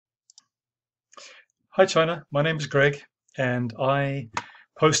Hi China, my name is Greg, and I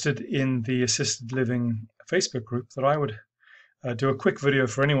posted in the assisted living Facebook group that I would do a quick video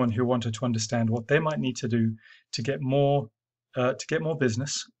for anyone who wanted to understand what they might need to do to get more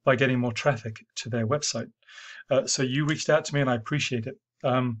business by getting more traffic to their website. So you reached out to me, and I appreciate it.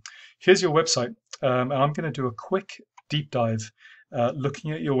 Here's your website, and I'm going to do a quick deep dive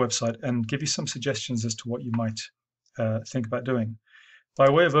looking at your website and give you some suggestions as to what you might think about doing. By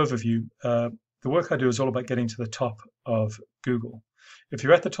way of overview, the work I do is all about getting to the top of Google. If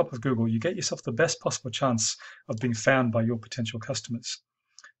you're at the top of Google, you get yourself the best possible chance of being found by your potential customers.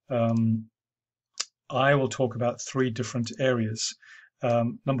 I will talk about three different areas.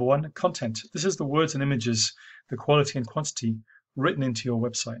 Number one, content. This is the words and images, the quality and quantity written into your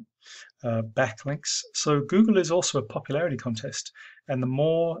website. Backlinks. So Google is also a popularity contest, and the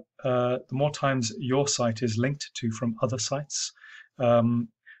more times your site is linked to from other sites,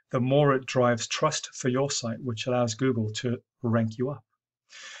 the more it drives trust for your site, which allows Google to rank you up.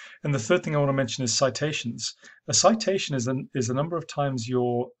 And the third thing I want to mention is citations. A citation is the number of times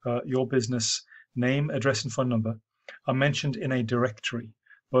your business name, address, and phone number are mentioned in a directory,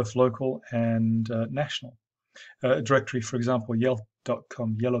 both local and national. A directory, for example,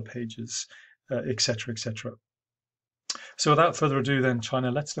 Yelp.com, Yellow Pages, etc., etc. So without further ado then,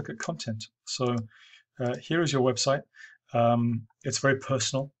 China, let's look at content. So here is your website. It's very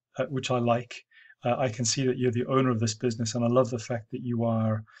personal, which I like. I can see that you're the owner of this business, and I love the fact that you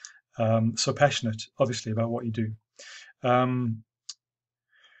are so passionate, obviously, about what you do.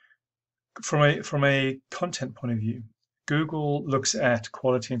 From a content point of view, Google looks at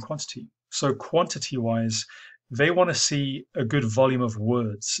quality and quantity. So quantity-wise, they want to see a good volume of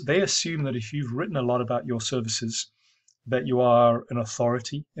words. They assume that if you've written a lot about your services, that you are an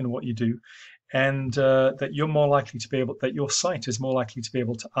authority in what you do, and that you're more likely to be able, that your site is more likely to be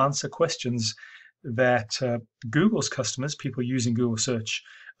able to answer questions that Google's customers, people using Google search,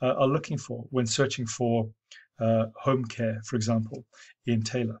 are looking for when searching for home care, for example, in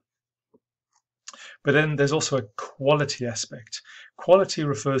Taylor. But then there's also a quality aspect. Quality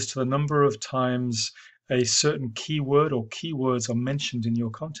refers to the number of times a certain keyword or keywords are mentioned in your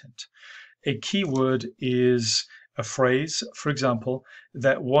content. A keyword is a phrase, for example,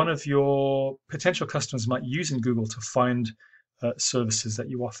 that one of your potential customers might use in Google to find services that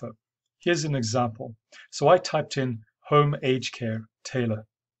you offer. Here's an example. So I typed in home aged care, Taylor,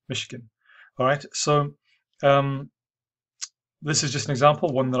 Michigan. All right, so this is just an example,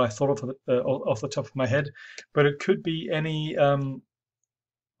 one that I thought of off the top of my head, but it could be any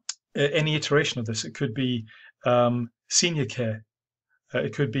iteration of this. It could be senior care.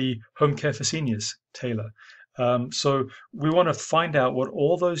 It could be home care for seniors, Taylor. So we want to find out what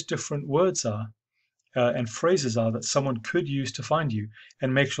all those different words are and phrases are that someone could use to find you,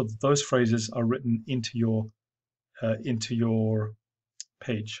 and make sure that those phrases are written into your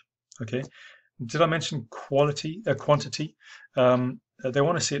page. Okay. Did I mention quantity? They want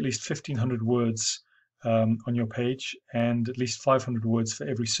to see at least 1,500 words on your page, and at least 500 words for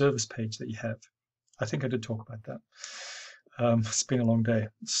every service page that you have. I think I did talk about that. It's been a long day.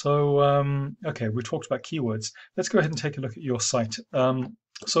 So, okay, we talked about keywords. Let's go ahead and take a look at your site.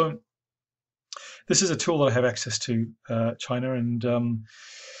 So this is a tool that I have access to, China, and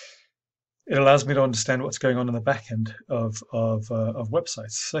it allows me to understand what's going on in the back end of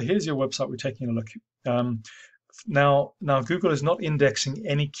websites. So here's your website. We're taking a look. Now Google is not indexing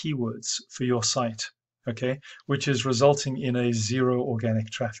any keywords for your site, okay, which is resulting in a zero organic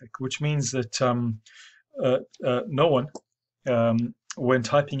traffic, which means that no one, when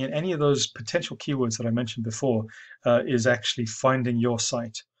typing in any of those potential keywords that I mentioned before, is actually finding your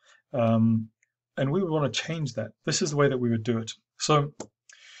site. And we would want to change that. This is the way that we would do it. So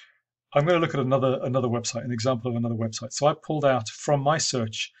I'm going to look at another website, an example of another website. So I pulled out from my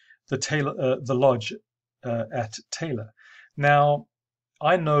search the lodge at Taylor. Now,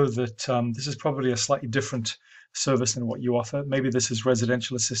 I know that this is probably a slightly different service than what you offer. Maybe this is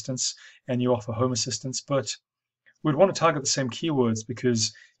residential assistance and you offer home assistance, but we'd want to target the same keywords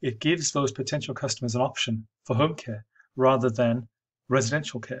because it gives those potential customers an option for home care rather than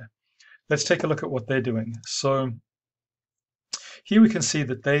residential care. Let's take a look at what they're doing. So here we can see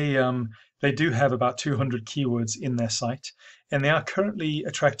that they do have about 200 keywords in their site, and they are currently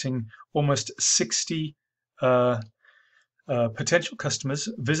attracting almost 60 potential customers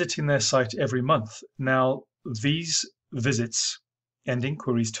visiting their site every month. Now, these visits and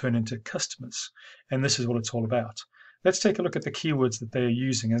inquiries turn into customers, and this is what it's all about. Let's take a look at the keywords that they are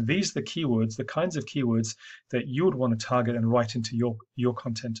using, and these are the keywords, the kinds of keywords that you would want to target and write into your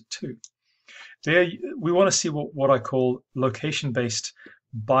content too. We want to see what I call location-based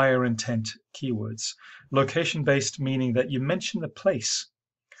buyer intent keywords. Location-based meaning that you mention the place.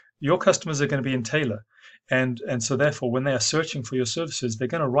 Your customers are going to be in Taylor, and so therefore when they are searching for your services, they're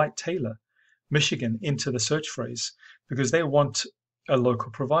going to write Taylor, Michigan into the search phrase because they want a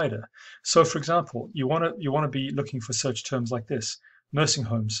local provider. So for example, you want to be looking for search terms like this: nursing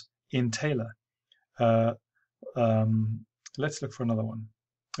homes in Taylor. Let's look for another one.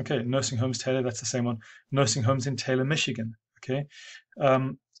 Okay, nursing homes Taylor, that's the same one. Nursing homes in Taylor, Michigan. Okay,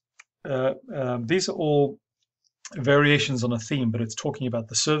 these are all variations on a theme, but it's talking about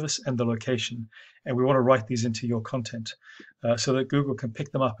the service and the location, and we want to write these into your content so that Google can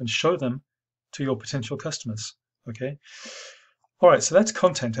pick them up and show them to your potential customers. Okay, all right, so that's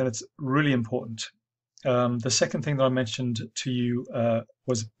content, and it's really important. The second thing that I mentioned to you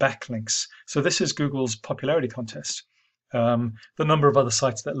was backlinks. So this is Google's popularity contest, the number of other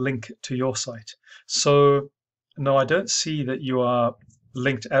sites that link to your site. So no, I don't see that you are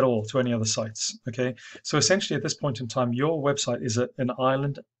linked at all to any other sites. Okay, so essentially at this point in time, your website is an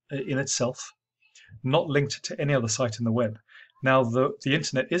island in itself, not linked to any other site in the web. Now the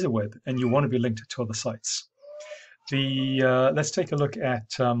internet is a web, and you want to be linked to other sites. Let's take a look at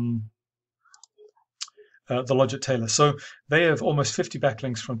the Lodge at Taylor. So they have almost 50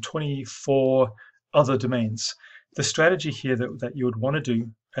 backlinks from 24 other domains. The strategy here that you would want to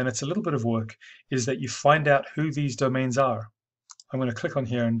do, and it's a little bit of work, is that you find out who these domains are. I'm going to click on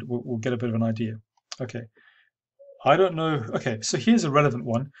here and we'll get a bit of an idea. Okay, I don't know. Okay, so here's a relevant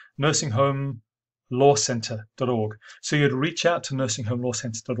one: nursinghomelawcenter.org. So you'd reach out to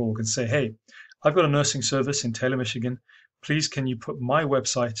nursinghomelawcenter.org and say, hey, I've got a nursing service in Taylor, Michigan. Please, can you put my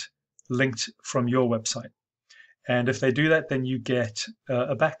website linked from your website? And if they do that, then you get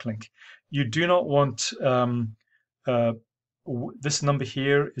a backlink. You do not want this number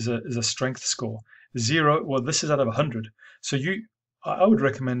here is a strength score. 0, well, this is out of 100. So I would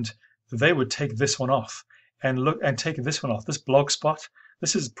recommend they would take this one off and take this one off. This blog spot,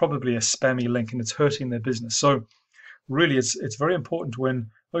 this is probably a spammy link and it's hurting their business. So really, it's very important when,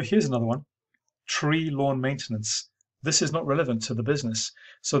 oh, here's another one: tree lawn maintenance. This is not relevant to the business.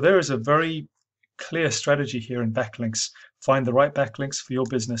 So there is a very clear strategy here in backlinks. Find the right backlinks for your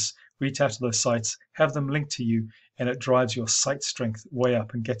business, reach out to those sites, have them linked to you, and it drives your site strength way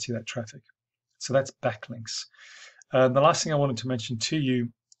up and gets you that traffic. So that's backlinks. The last thing I wanted to mention to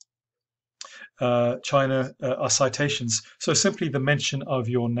you, China, are citations. So simply the mention of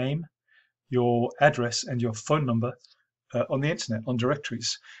your name, your address, and your phone number on the internet, on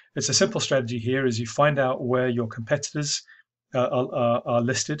directories. It's a simple strategy here is you find out where your competitors are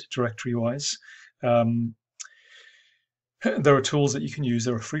listed directory-wise. There are tools that you can use.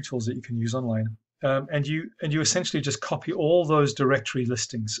 There are free tools that you can use online. And you essentially just copy all those directory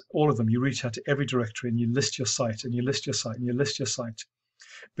listings, all of them. You reach out to every directory and you list your site and you list your site and you list your site.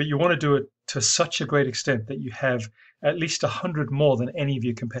 But you want to do it to such a great extent that you have at least 100 more than any of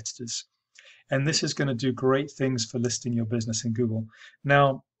your competitors. And this is going to do great things for listing your business in Google.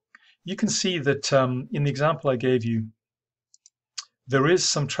 Now, you can see that in the example I gave you, there is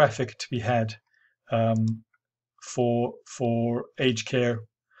some traffic to be had for aged care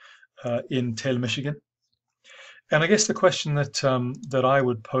in Taylor, Michigan. And I guess the question that I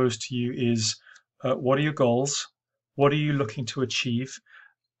would pose to you is, what are your goals? What are you looking to achieve?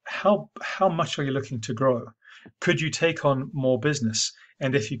 How much are you looking to grow? Could you take on more business?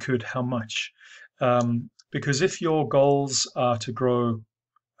 And if you could, how much? Because if your goals are to grow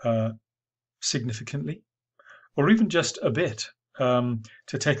significantly, or even just a bit,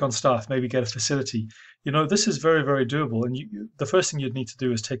 to take on staff, maybe get a facility, this is very, very doable. And the first thing you'd need to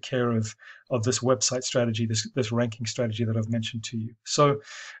do is take care of this website strategy, this ranking strategy that I've mentioned to you. So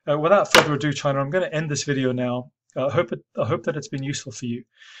without further ado, China, I'm going to end this video now. I hope that it's been useful for you.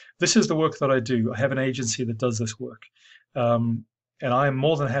 This is the work that I do. I have an agency that does this work. And I am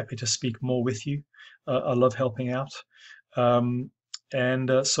more than happy to speak more with you. I love helping out. So I'm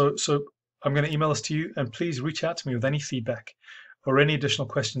going to email this to you, and please reach out to me with any feedback or any additional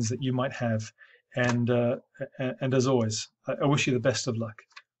questions that you might have. And as always, I wish you the best of luck.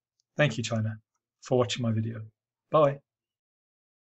 Thank you, China, for watching my video. Bye.